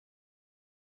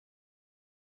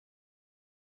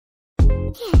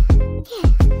Hey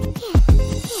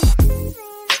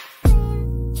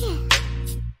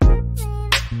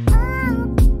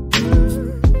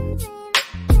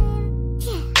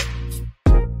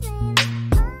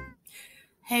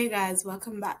guys,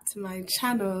 welcome back to my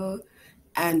channel,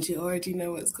 and you already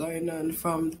know what's going on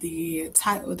from the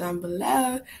title down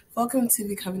below. Welcome to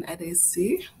Becoming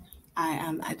Adjessi. I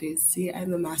am Adjessi.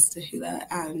 I'm the master healer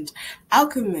and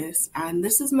alchemist, and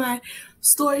this is my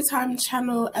storytime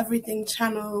channel, everything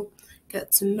channel.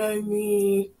 Get to know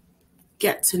me,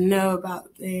 get to know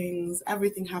about things.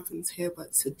 Everything happens here,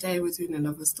 but today we're doing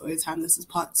another story time. This is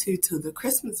part 2 to the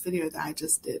Christmas video that I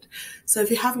just did. So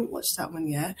if you haven't watched that one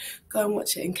yet, go and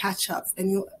watch it and catch up,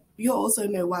 and you'll also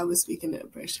know why we're speaking in a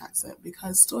British accent,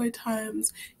 because story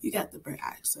times you get the Brit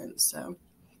accent. So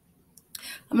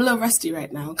I'm a little rusty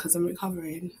right now because I'm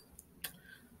recovering.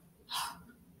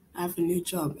 I have a new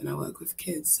job and I work with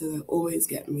kids, so they always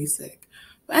get me sick.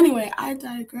 But anyway, I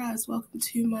digress. Welcome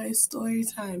to my story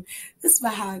time. This is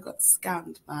about how I got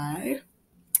scammed by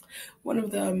one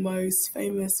of the most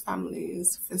famous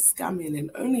families for scamming, and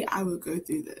only I would go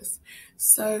through this.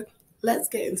 So let's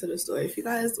get into the story. If you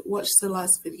guys watched the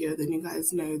last video, then you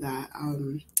guys know that I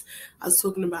was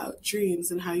talking about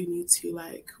dreams and how you need to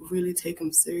really take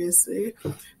them seriously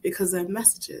because they're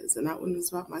messages, and that one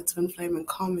was about my twin flame and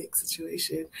karmic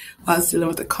situation. I was dealing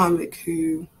with a karmic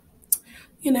who,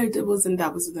 you know, dibbles and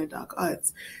dabbles in their dark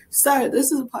arts. So this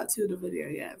is part 2 of the video.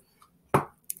 Yeah,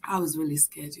 I was really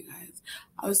scared, you guys.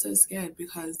 I was so scared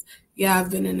because, yeah, I've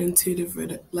been in intuitive,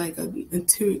 I've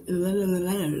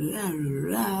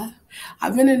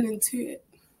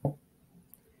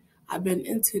been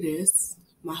into this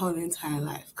my whole entire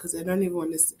life, because they don't even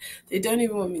want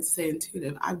me to say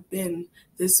intuitive. I've been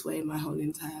this way my whole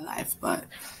entire life, but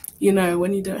you know,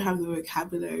 when you don't have the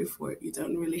vocabulary for it, you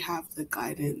don't really have the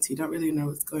guidance, you don't really know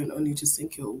what's going on, you just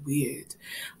think you're weird.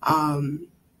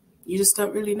 You just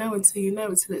don't really know until you know,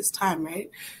 until it's time,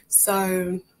 right?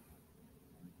 So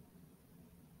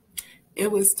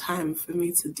it was time for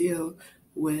me to deal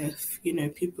with, you know,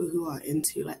 people who are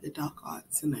into like the dark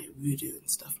arts and like voodoo and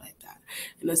stuff like that.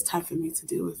 And it was time for me to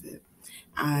deal with it.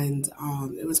 And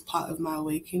it was part of my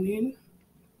awakening,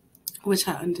 which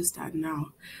I understand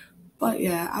now. But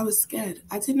yeah, I was scared.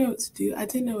 I didn't know what to do. I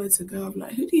didn't know where to go. I'm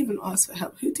like, who do you even ask for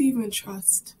help? Who do you even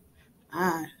trust?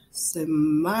 So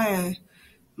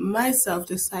myself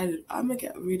decided I'm gonna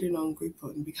get a reading on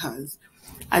Groupon, because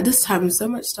at this time so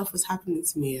much stuff was happening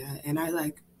to me, and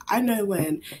I know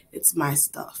when it's my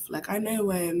stuff. Like, I know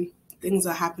when things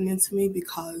are happening to me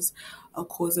because of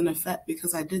cause and effect,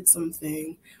 because I did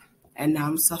something and now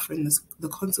I'm suffering the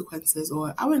consequences,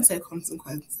 or I wouldn't say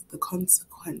the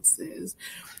consequences.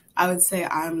 I would say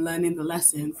I'm learning the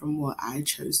lesson from what I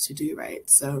chose to do, right?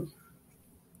 So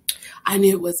I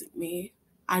knew it wasn't me.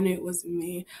 I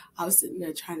was sitting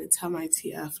there trying to tell my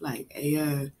TF, like, hey,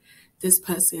 yo, this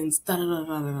person's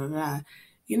da-da-da-da-da-da.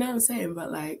 You know what I'm saying?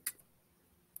 But, like,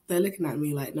 they're looking at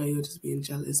me like, no, you're just being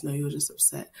jealous. No, you're just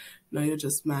upset. No, you're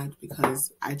just mad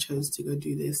because I chose to go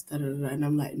do this, da-da-da-da. And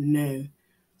I'm like, no,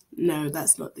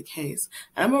 that's not the case.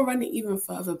 And I'm going to run it even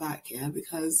further back, yeah,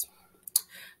 because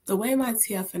the way my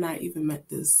TF and I even met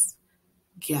this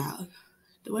gal,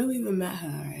 the way we even met her,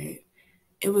 right?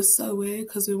 It was so weird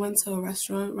because we went to a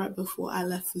restaurant right before I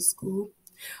left for school.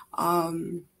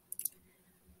 Because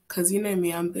you know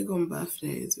me, I'm big on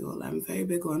birthdays, y'all. I'm very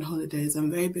big on holidays.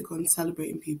 I'm very big on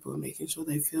celebrating people and making sure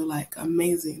they feel like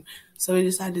amazing. So we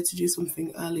decided to do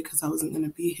something early because I wasn't going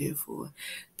to be here for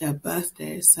their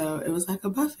birthday. So it was like a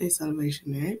birthday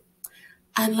celebration, right?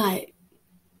 And like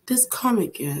this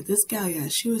comic, yeah, this gal, yeah,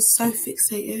 she was so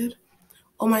fixated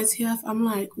on my TF. I'm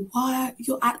like, why?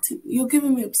 You're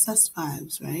giving me obsessed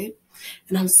vibes, right?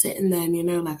 And I'm sitting there, and you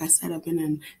know, like I said, I've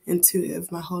been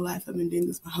intuitive my whole life. I've been doing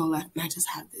this my whole life, and I just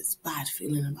have this bad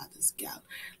feeling about this gal.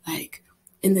 Like,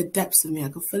 in the depths of me, I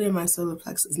could feel it in my solar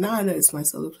plexus. Now I know it's my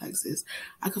solar plexus.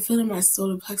 I could feel it in my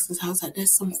solar plexus. I was like,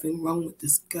 there's something wrong with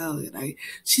this girl. Like,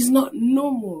 she's not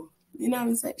normal. You know what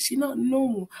I'm saying? She's not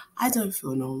normal. I don't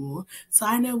feel normal. So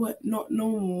I know what not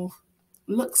normal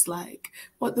looks like,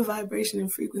 what the vibration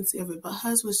and frequency of it, but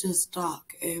hers was just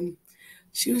dark, and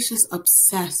she was just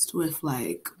obsessed with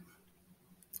like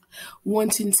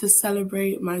wanting to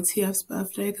celebrate my TF's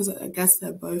birthday, because I guess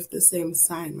they're both the same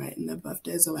sign, right? And their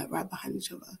birthdays are like right behind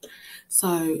each other.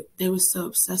 So they were so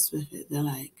obsessed with it. They're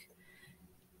like,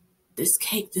 this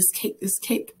cake,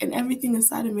 and everything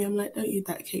inside of me, I'm like, don't eat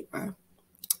that cake, bro.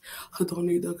 I don't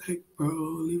need the cake, bro.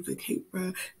 Leave the cake,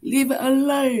 bro. Leave it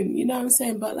alone. You know what I'm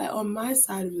saying? But like on my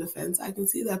side of the fence, I can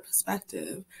see their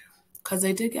perspective, because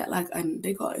they did get like, and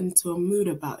they got into a mood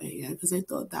about it, yeah, because they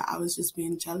thought that I was just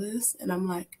being jealous. And I'm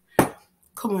like,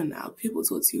 Come on now, people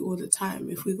talk to you all the time.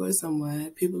 If we go somewhere,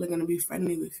 people are going to be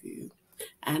friendly with you.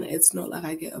 And it's not like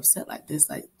I get upset like this.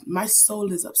 Like, my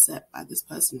soul is upset by this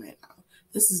person right now.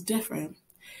 This is different.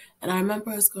 And I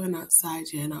remember us going outside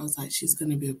here, and I was like, she's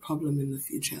going to be a problem in the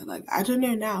future. Like, I don't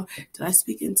know now. Did I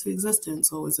speak into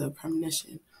existence, or was it a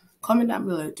premonition? Comment down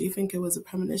below. Do you think it was a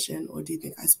premonition, or do you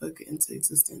think I spoke it into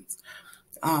existence?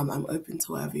 I'm open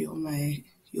to whatever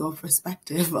your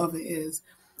perspective of it is,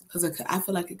 because I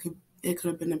feel like it could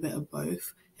have been a bit of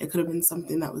both. It could have been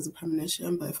something that was a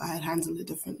premonition, but if I had handled it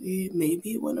differently,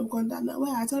 maybe it wouldn't have gone down that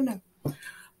way. I don't know.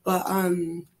 But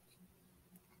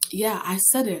yeah, I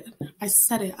said it. I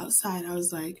said it outside. I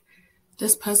was like,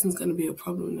 this person's gonna be a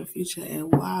problem in the future, and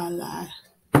voila,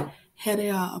 here they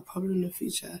are, a problem in the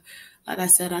future. Like I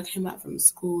said, I came back from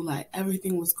school, like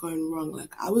everything was going wrong.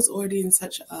 Like I was already in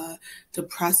such a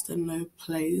depressed and low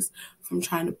place from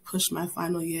trying to push my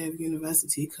final year of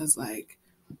university, because like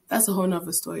that's a whole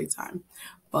nother story time.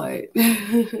 But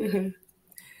that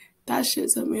shit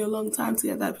took me a long time to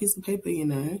get that piece of paper, you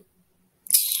know.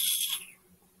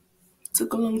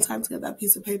 Took a long time to get that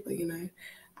piece of paper, you know.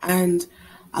 And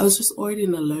I was just already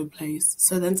in a low place.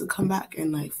 So then to come back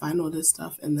and like find all this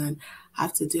stuff and then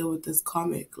have to deal with this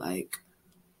comic, like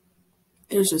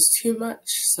it was just too much.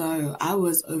 So I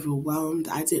was overwhelmed.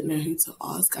 I didn't know who to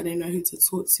ask. I didn't know who to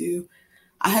talk to.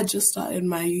 I had just started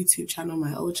my YouTube channel,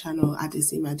 my old channel, App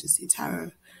Adjessi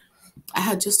Tarot. I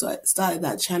had just started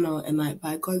that channel, and like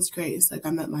by God's grace, like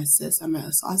I met my sis, I met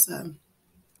Asasa.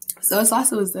 So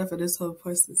Asasa was there for this whole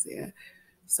process here.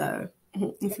 So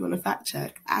if you want to fact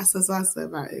check, ask Asasa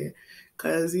about it,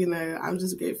 because you know I'm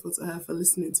just grateful to her for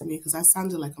listening to me, because I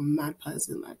sounded like a mad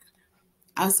person. Like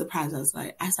I was surprised. I was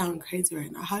like, I sound crazy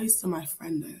right now. How are you still my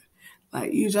friend though?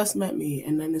 Like you just met me,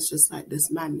 and then it's just like this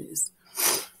madness.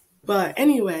 But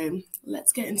anyway,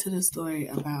 let's get into the story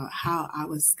about how I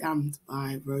was scammed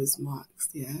by Rose Marks,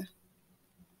 yeah?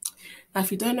 Now,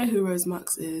 if you don't know who Rose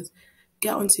Marks is,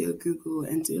 get onto your Google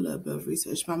and do a little bit of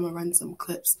research. I'm going to run some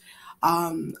clips.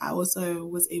 I also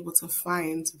was able to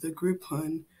find the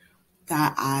Groupon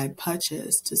that I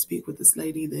purchased to speak with this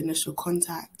lady, the initial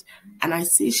contact. And I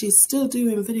see she's still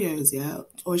doing videos, yeah?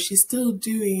 Or she's still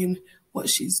doing what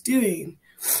she's doing.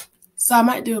 So I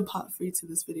might do a part 3 to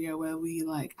this video where we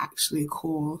like actually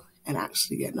call and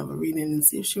actually get another reading and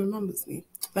see if she remembers me.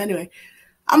 But anyway,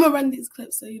 I'm gonna run these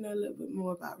clips so you know a little bit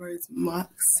more about Rose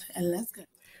Marks, and let's go.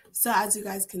 So as you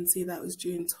guys can see, that was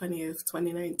June 20th,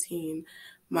 2019.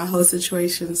 My whole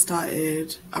situation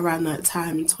started around that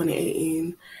time in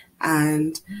 2018,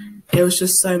 and it was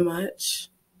just so much.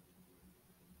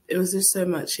 It was just so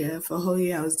much, yeah. For a whole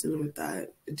year, I was dealing with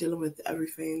that, dealing with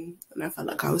everything, and I felt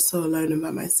like I was so alone and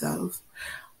by myself.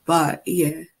 But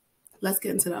yeah, let's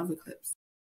get into the other clips.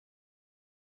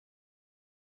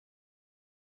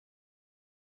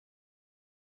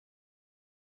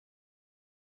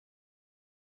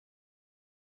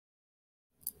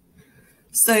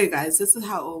 So you guys, this is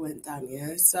how it all went down,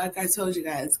 yeah? So like I told you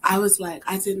guys, I was like,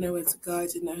 I didn't know where to go, I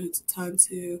didn't know who to turn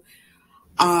to.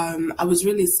 I was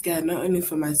really scared, not only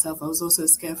for myself, I was also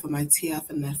scared for my TF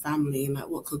and their family, and like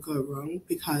what could go wrong,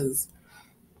 because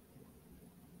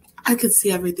I could see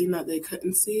everything that they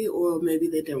couldn't see, or maybe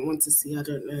they didn't want to see, I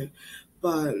don't know.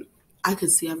 But I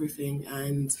could see everything,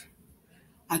 and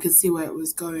I could see where it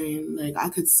was going. Like, I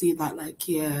could see that, like,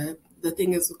 yeah, the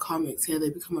thing is with comics here, they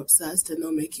become obsessed and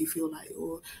they'll make you feel like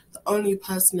you're the only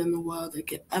person in the world they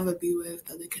could ever be with,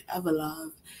 that they could ever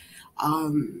love.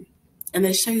 And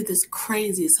they show you this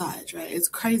crazy side, right? It's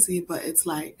crazy, but it's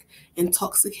like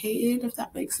intoxicated, if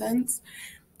that makes sense.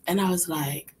 And I was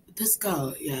like, this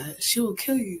girl, yeah, she will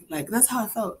kill you. Like, that's how I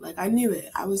felt. Like, I knew it.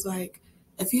 I was like,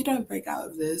 if you don't break out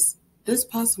of this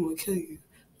person will kill you.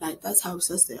 Like, that's how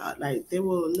obsessed they are. Like, they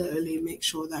will literally make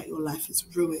sure that your life is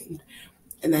ruined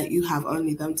and that you have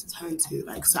only them to turn to.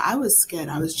 Like, so I was scared.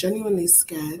 I was genuinely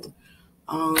scared.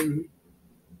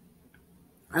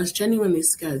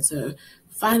 So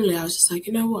finally, I was just like,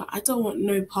 you know what? I don't want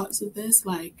no parts of this.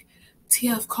 Like,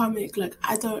 TF comic, like,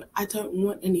 I don't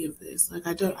want any of this. Like,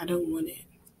 I don't want it.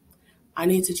 I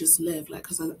need to just live, like,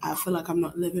 because I feel like I'm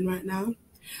not living right now.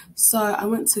 So I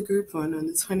went to Groupon on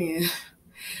the 20th,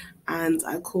 and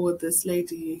I called this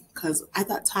lady, because at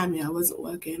that time, yeah, I wasn't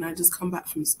working. I just come back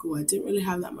from school. I didn't really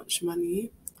have that much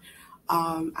money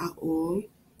at all.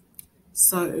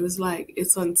 So it was like,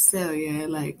 it's on sale, yeah,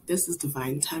 like, this is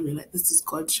divine timing, like, this is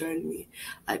God showing me,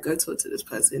 like, go talk to this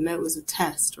person. No, it was a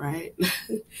test, right?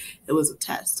 It was a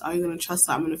test. Are you going to trust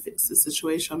that I'm going to fix the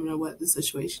situation? I'm going to work the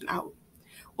situation out,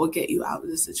 or get you out of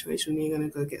the situation and you're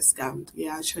going to go get scammed?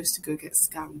 Yeah, I chose to go get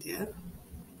scammed, yeah?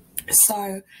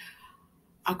 So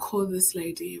I call this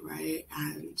lady, right?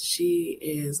 And she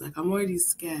is like, I'm already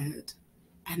scared.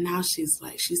 And now she's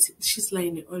like, she's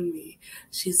laying it on me.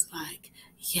 She's like,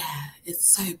 yeah,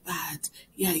 it's so bad.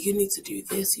 Yeah, you need to do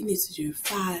this, you need to do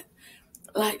that.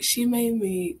 Like, she made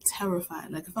me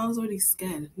terrified. Like, if I was already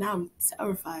scared, now I'm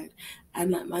terrified. And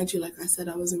like, mind you, like I said,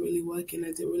 I wasn't really working.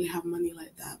 I didn't really have money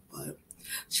like that. But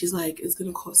she's like, it's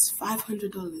gonna cost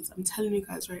 $500. I'm telling you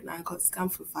guys right now, I got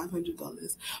scammed for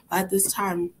 $500. But at this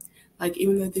time, like,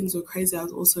 even though things were crazy, I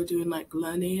was also doing like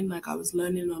learning. Like, I was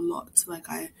learning a lot. Like,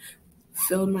 I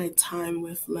filled my time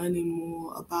with learning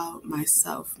more about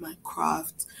myself, my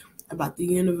craft, about the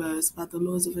universe, about the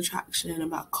laws of attraction,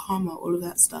 about karma, all of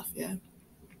that stuff. Yeah.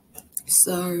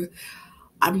 So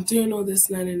I'm doing all this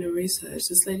learning and research.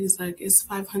 This lady's like, it's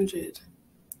 500.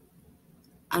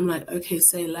 I'm like, okay,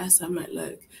 say less. I'm like,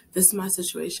 look, this is my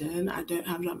situation. I don't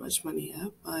have that much money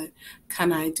yet, but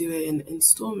can I do it in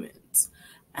installments?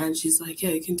 And she's like, yeah,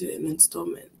 you can do it in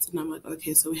installments. And I'm like,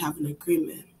 okay, so we have an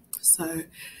agreement. So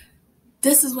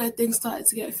this is where things started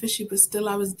to get fishy, but still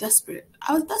I was desperate.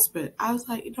 I was desperate. I was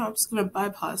like, I'm just going to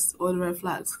bypass all the red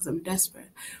flags because I'm desperate.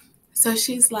 So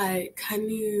she's like, can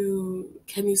you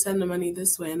send the money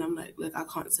this way? And I'm like, look, I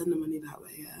can't send the money that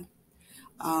way, yeah.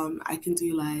 I can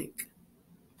do like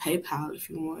PayPal if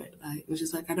you want. Like, and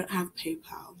she's like, I don't have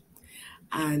PayPal.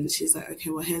 And she's like, okay,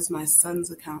 well, here's my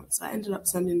son's account. So I ended up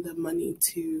sending the money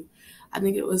to, I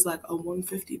think it was like a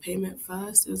 150 payment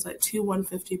first. It was like two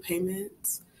 150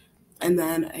 payments and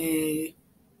then a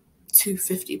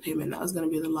 250 payment. That was going to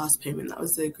be the last payment. That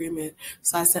was the agreement.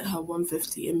 So I sent her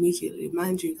 150 immediately.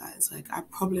 Mind you guys, like, I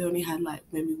probably only had like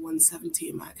maybe 170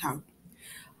 in my account,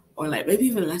 or like maybe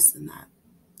even less than that.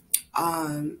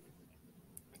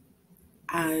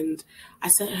 And I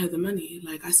sent her the money.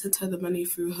 Like, I sent her the money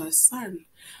through her son.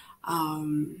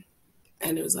 And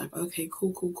it was like, okay,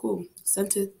 cool.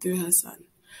 Sent it through her son.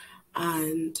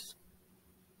 And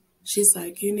she's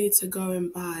like, you need to go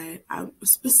and buy, I'm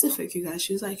specific, you guys.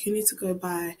 She was like, you need to go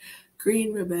buy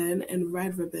green ribbon and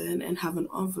red ribbon and have an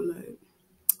envelope.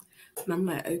 And I'm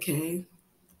like, okay,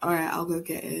 all right, I'll go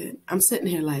get it. I'm sitting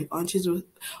here like, aren't you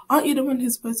the one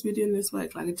who's supposed to be doing this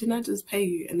work? Like, didn't I just pay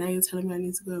you? And now you're telling me I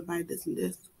need to go and buy this and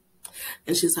this.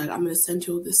 And she's like, I'm going to send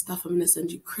you all this stuff. I'm going to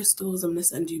send you crystals. I'm going to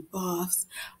send you baths.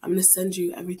 I'm going to send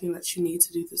you everything that you need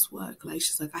to do this work. Like,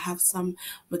 she's like, I have some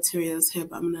materials here,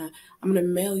 but I'm going to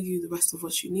mail you the rest of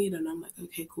what you need. And I'm like,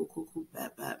 okay, cool,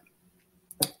 bet.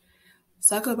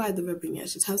 So I go buy the ribbon, yeah.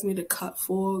 She tells me to cut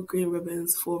 4 green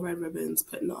ribbons, 4 red ribbons,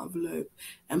 put in an envelope,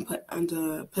 and put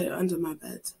it under my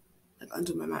bed, like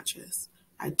under my mattress.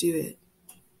 I do it.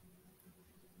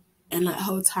 And like the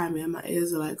whole time, yeah, my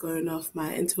ears are like going off,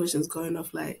 my intuition's going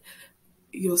off like,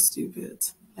 you're stupid.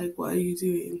 Like, what are you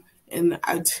doing?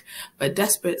 But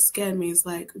desperate scared me. It's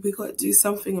like, we got to do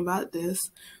something about this.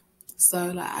 So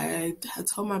like, I had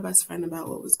told my best friend about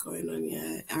what was going on,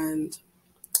 yeah, and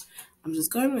I'm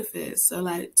just going with it. So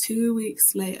like 2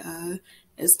 weeks later,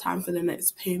 it's time for the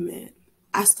next payment.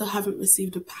 I still haven't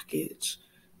received a package.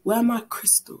 Where are my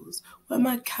crystals? Where are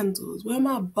my candles? Where are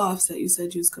my baths that you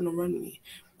said you was gonna run me?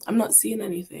 I'm not seeing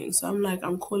anything. So I'm like,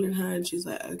 I'm calling her and she's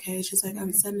like, okay. She's like,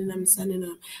 I'm sending them.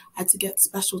 I had to get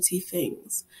specialty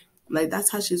things. Like,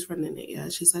 that's how she's running it, yeah.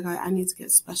 She's like, I need to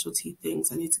get specialty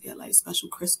things. I need to get like special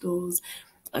crystals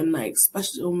and like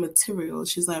special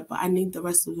materials. She's like, but I need the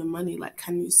rest of the money. Like,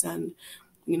 can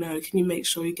you make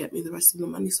sure you get me the rest of the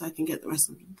money so I can get the rest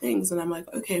of the things? And I'm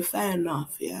like, okay, fair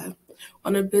enough, yeah.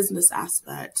 On a business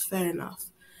aspect, fair enough.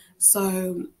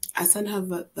 So I sent her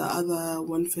the other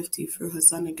 150 through her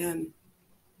son again.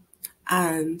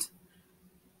 And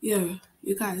yeah,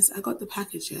 you guys, I got the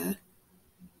package, yeah.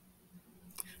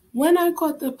 When I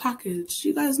got the package,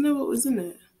 you guys know what was in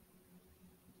it?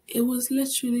 It was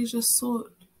literally just salt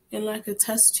in like a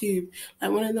test tube,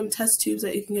 like one of them test tubes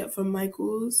that you can get from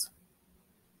Michael's.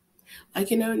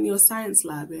 Like, in your science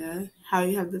lab, yeah, how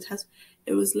you have the test.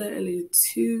 It was literally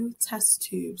 2 test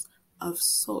tubes of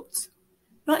salt.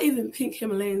 Not even pink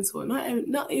Himalayan salt,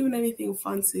 not even anything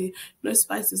fancy, no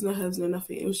spices, no herbs, no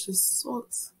nothing. It was just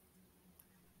salt.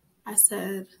 I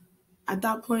said, at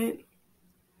that point,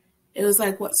 it was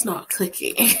like, what's not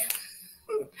clicking?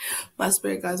 My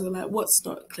spirit guys were like, what's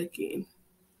not clicking?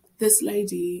 This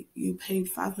lady, you paid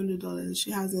 $500.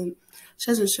 She hasn't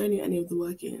shown you any of the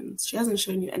workings. She hasn't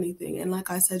shown you anything. And like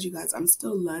I said, you guys, I'm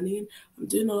still learning. I'm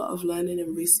doing a lot of learning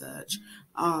and research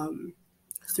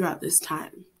throughout this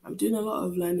time. I'm doing a lot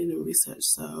of learning and research,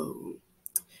 so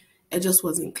it just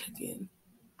wasn't clicking.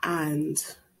 And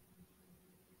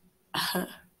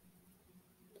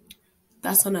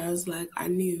that's when I was like, I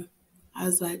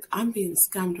was like, I'm being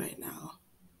scammed right now.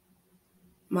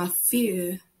 My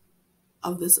fear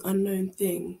of this unknown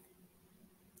thing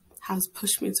has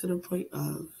pushed me to the point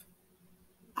of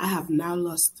I have now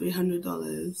lost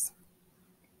 $300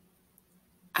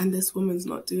 and this woman's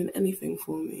not doing anything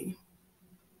for me.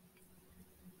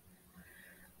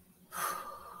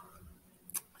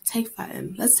 Take that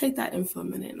in. Let's take that in for a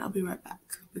minute and I'll be right back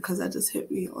because that just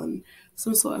hit me on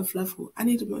some sort of level. I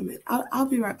need a moment. I'll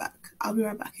be right back. I'll be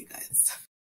right back, you guys.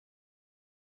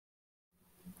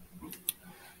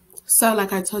 So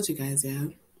like I told you guys, yeah,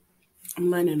 I'm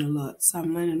learning a lot. So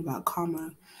I'm learning about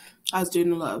karma. I was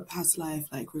doing a lot of past life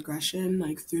like regression,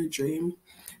 like through dream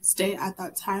state at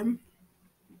that time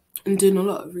and doing a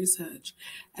lot of research.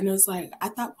 And it was like,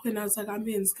 at that point, I was like, I'm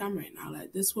being scammed right now.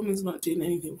 Like, this woman's not doing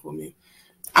anything for me.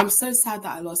 I'm so sad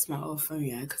that I lost my old phone,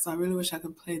 yeah, because I really wish I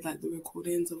could play like the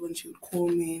recordings of when she would call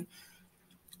me,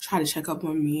 try to check up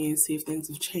on me and see if things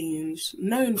have changed,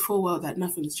 knowing full well that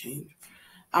nothing's changed.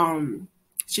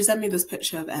 She sent me this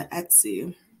picture of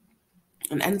Etsy,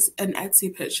 an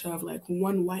Etsy picture of like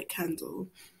one white candle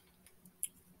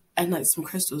and like some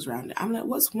crystals around it. I'm like,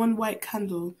 what's one white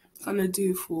candle gonna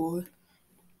do for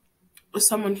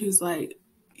someone who's like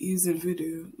using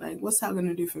voodoo? Like, what's that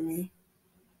gonna do for me?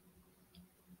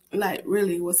 Like,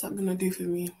 really, what's that gonna do for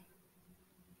me?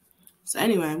 So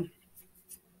anyway,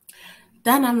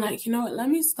 then I'm like, you know what, let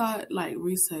me start like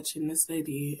researching this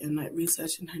lady and like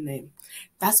researching her name.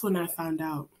 That's when I found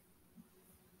out.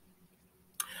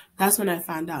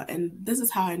 And this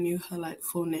is how I knew her like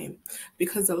full name,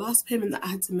 because the last payment that I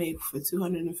had to make for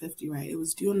 $250, right, it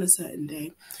was due on a certain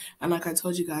day. And like I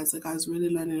told you guys, like I was really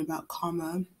learning about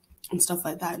karma and stuff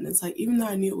like that. And it's like, even though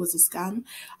I knew it was a scam,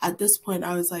 at this point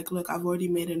I was like, look, I've already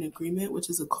made an agreement, which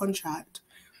is a contract,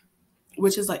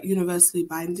 which is like universally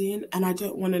binding, and I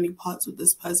don't want any parts with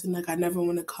this person. Like I never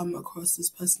want to come across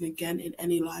this person again in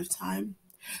any lifetime.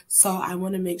 So I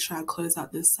want to make sure I close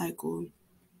out this cycle.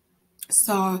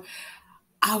 So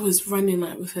I was running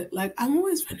like with it. Like I'm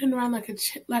always running around like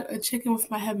a chicken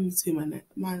with my head between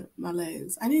my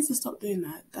legs. I need to stop doing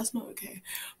that. That's not okay.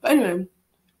 But anyway,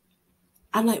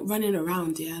 I'm like running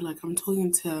around, yeah. Like I'm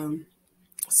talking to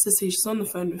Sissy, she's on the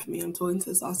phone with me. I'm talking to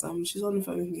this awesome. She's on the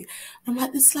phone with me. I'm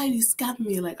like, this lady scammed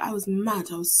me. Like I was mad.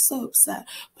 I was so upset.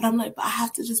 But I'm like, but I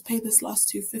have to just pay this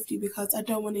last $250 because I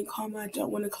don't want any karma. I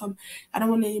don't want to come. I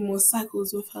don't want any more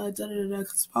cycles with her. Da da da.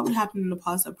 Because it's probably happened in the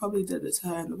past. I probably did it to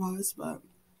her in the past, but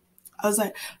I was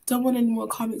like, don't want any more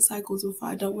karmic cycles with her.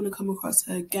 I don't want to come across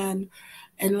her again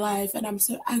in life. And I'm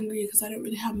so angry because I don't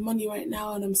really have money right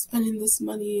now, and I'm spending this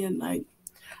money, and like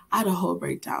I had a whole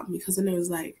breakdown because then it was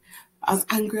like, I was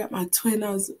angry at my twin, I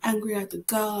was angry at the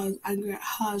girl, I was angry at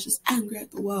her, I was just angry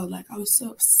at the world. Like I was so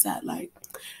upset. Like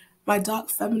my dark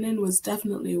feminine was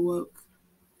definitely awoke.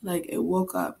 Like it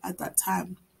woke up at that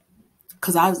time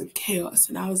because I was in chaos,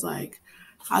 and I was like,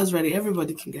 I was ready.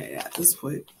 Everybody can get it at this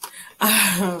point.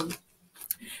 And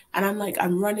I'm like,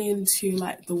 I'm running to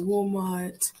like the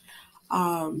Walmart.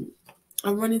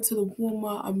 I'm running to the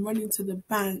Walmart, I'm running to the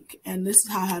bank, and this is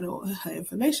how I had all her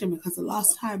information, because the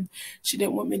last time she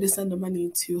didn't want me to send the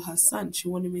money to her son. She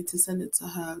wanted me to send it to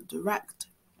her direct.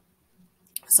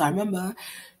 So I remember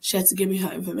she had to give me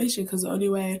her information because the only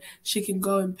way she can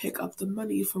go and pick up the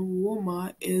money from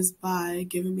Walmart is by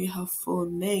giving me her full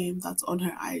name that's on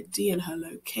her ID and her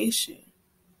location.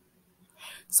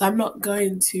 So I'm not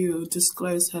going to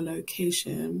disclose her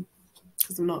location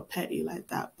because I'm not petty like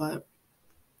that, but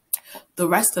the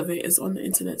rest of it is on the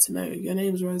internet to know. Your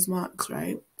name's Rose Marks,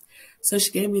 right? So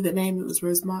she gave me the name, it was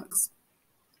Rose Marks,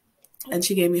 and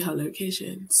she gave me her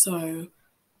location. So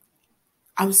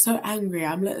I'm so angry.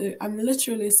 I'm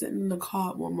literally sitting in the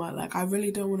car at Walmart, like I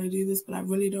really don't want to do this, but I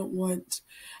really don't want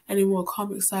any more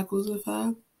comic cycles with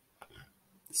her.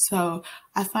 So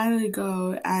I finally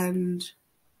go and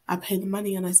I pay the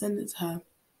money and I send it to her.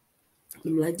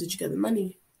 I'm like, did you get the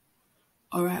money?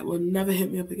 All right, well, never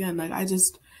hit me up again. Like I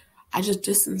just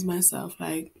distanced myself.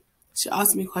 Like she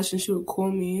asked me questions, she would call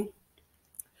me.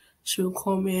 She would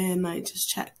call me and like just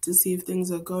check to see if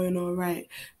things are going all right.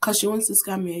 Cause she wants to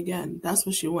scam me again. That's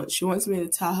what she wants. She wants me to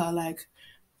tell her like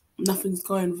nothing's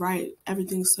going right,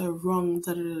 everything's so wrong,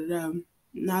 da da da da.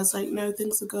 And I was like, no,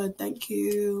 things are good, thank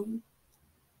you.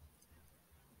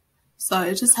 So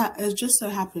it just so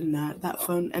happened that that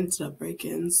phone ended up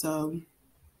breaking. So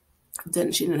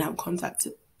then she didn't have contact.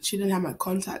 She didn't have my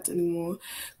contact anymore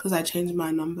because I changed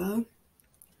my number.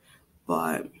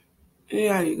 But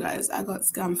yeah, you guys, I got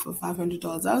scammed for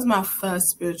 $500. That was my first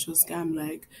spiritual scam.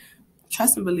 Like,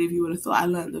 trust and believe, you would have thought I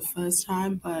learned the first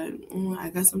time, but I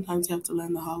guess sometimes you have to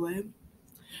learn the hard way.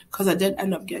 Because I did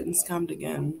end up getting scammed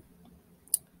again.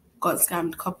 Got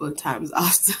scammed a couple of times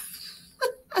after.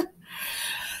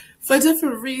 for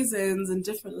different reasons and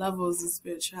different levels of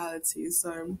spirituality.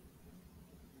 So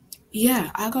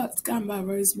yeah, I got scammed by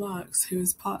Rose Marks, who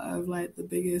is part of like the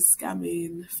biggest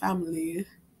scamming family,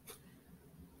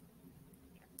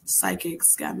 psychic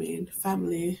scamming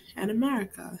family in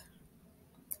America.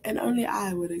 And only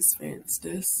I would experience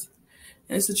this.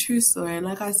 And it's a true story. And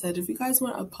like I said, if you guys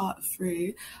want a part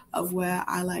 3 of where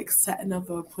I like set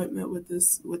another appointment with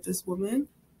this woman,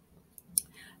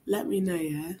 let me know,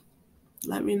 yeah?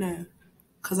 Let me know.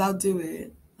 Cause I'll do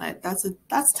it. Like that's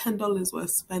 $10 worth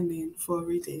spending for a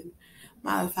reading.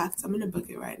 Matter of fact, I'm gonna book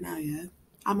it right now, yeah?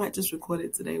 I might just record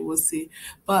it today, we'll see.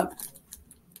 But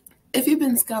if you've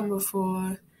been scammed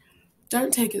before,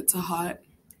 don't take it to heart.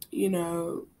 You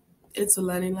know, it's a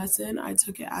learning lesson. I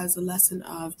took it as a lesson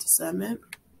of discernment.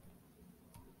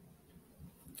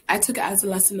 I took it as a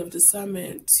lesson of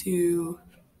discernment to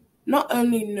not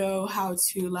only know how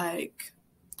to like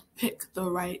pick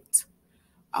the right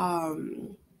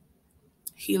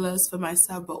healers for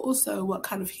myself, but also what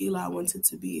kind of healer I wanted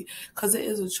to be, because it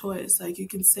is a choice. Like you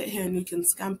can sit here and you can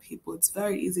scam people, it's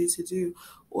very easy to do,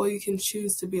 or you can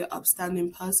choose to be an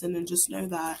upstanding person and just know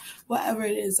that whatever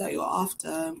it is that you're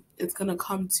after, it's gonna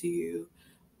come to you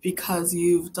because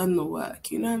you've done the work,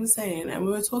 you know what I'm saying? And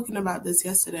we were talking about this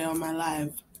yesterday on my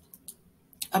live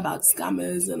about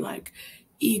scammers and like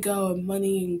ego and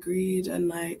money and greed, and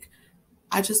like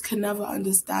I just can never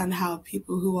understand how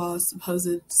people who are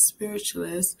supposed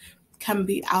spiritualists can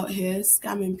be out here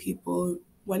scamming people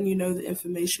when you know the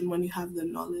information, when you have the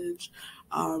knowledge.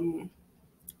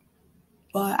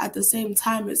 But at the same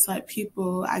time, it's like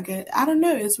people, I don't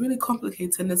know, it's really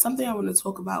complicated. And it's something I want to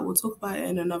talk about. We'll talk about it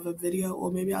in another video,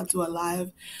 or maybe I'll do a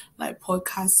live like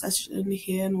podcast session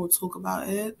here and we'll talk about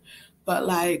it. But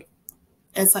like,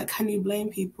 it's like, can you blame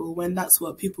people when that's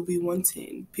what people be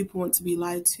wanting? People want to be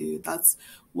lied to. That's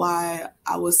why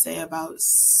I would say about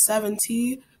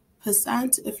 70%,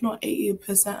 if not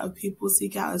 80% of people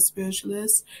seek out a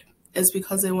spiritualist is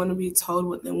because they want to be told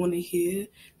what they want to hear.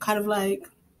 Kind of like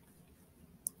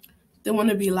they want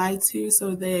to be lied to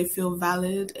so they feel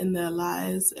valid in their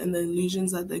lies and the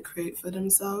illusions that they create for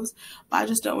themselves. But I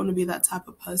just don't want to be that type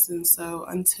of person. So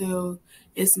until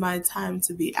it's my time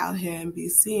to be out here and be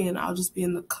seen, I'll just be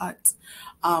in the cut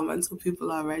until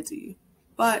people are ready.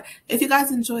 But if you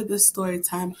guys enjoyed this story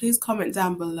time, please comment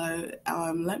down below.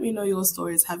 Let me know your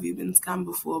stories. Have you been scammed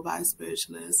before by a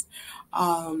spiritualist?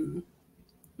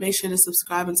 Make sure to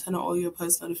subscribe and turn on all your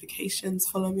post notifications.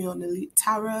 Follow me on Elite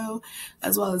Tarot,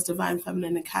 as well as Divine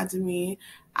Feminine Academy.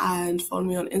 And follow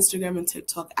me on Instagram and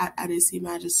TikTok at App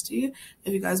Adjessi.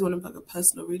 If you guys want to book a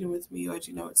personal reading with me, you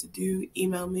already know what to do.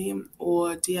 Email me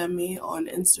or DM me on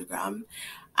Instagram.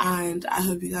 And I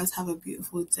hope you guys have a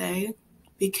beautiful day.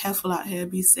 Be careful out here.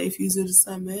 Be safe. Use your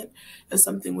discernment. If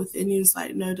something within you is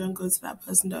like, no, don't go to that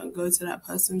person. Don't go to that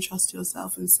person. Trust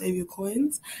yourself and save your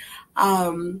coins.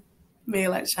 May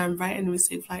your light shine bright and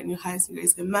receive light in your highest and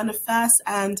grace and manifest.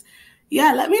 And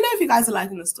yeah, let me know if you guys are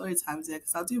liking the story times here,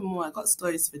 because I'll do more. I got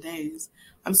stories for days.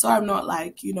 I'm sorry I'm not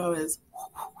like, you know, as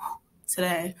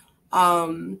today.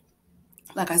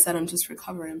 Like I said, I'm just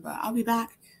recovering, but I'll be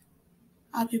back.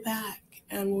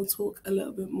 And we'll talk a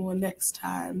little bit more next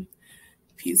time.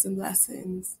 Peace and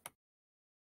blessings.